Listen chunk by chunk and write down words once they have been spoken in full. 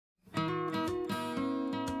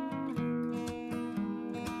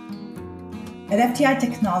At FTI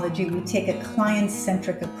Technology, we take a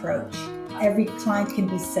client-centric approach. Every client can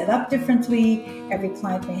be set up differently. Every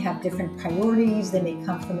client may have different priorities. They may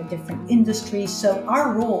come from a different industry. So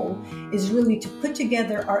our role is really to put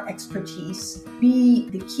together our expertise, be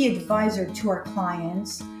the key advisor to our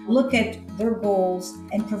clients, look at their goals,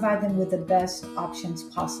 and provide them with the best options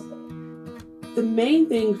possible. The main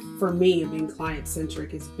thing for me of being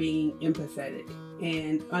client-centric is being empathetic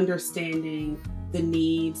and understanding the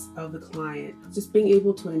needs of the client. Just being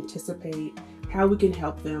able to anticipate how we can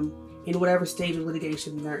help them in whatever stage of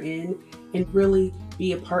litigation they're in, and really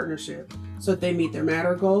be a partnership so that they meet their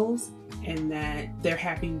matter goals and that they're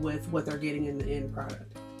happy with what they're getting in the end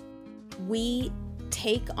product. We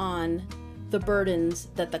take on the burdens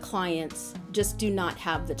that the clients just do not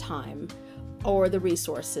have the time or the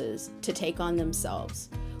resources to take on themselves.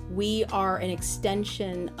 We are an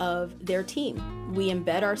extension of their team. We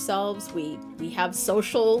embed ourselves, we have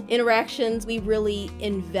social interactions, we really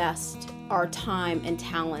invest our time and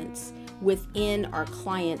talents within our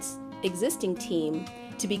client's existing team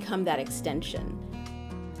to become that extension.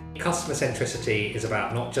 Customer centricity is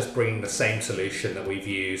about not just bringing the same solution that we've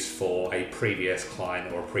used for a previous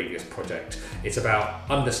client or a previous project. It's about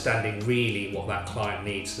understanding really what that client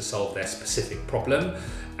needs to solve their specific problem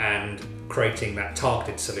and creating that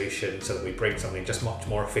targeted solution so that we bring something just much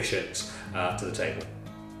more efficient to the table.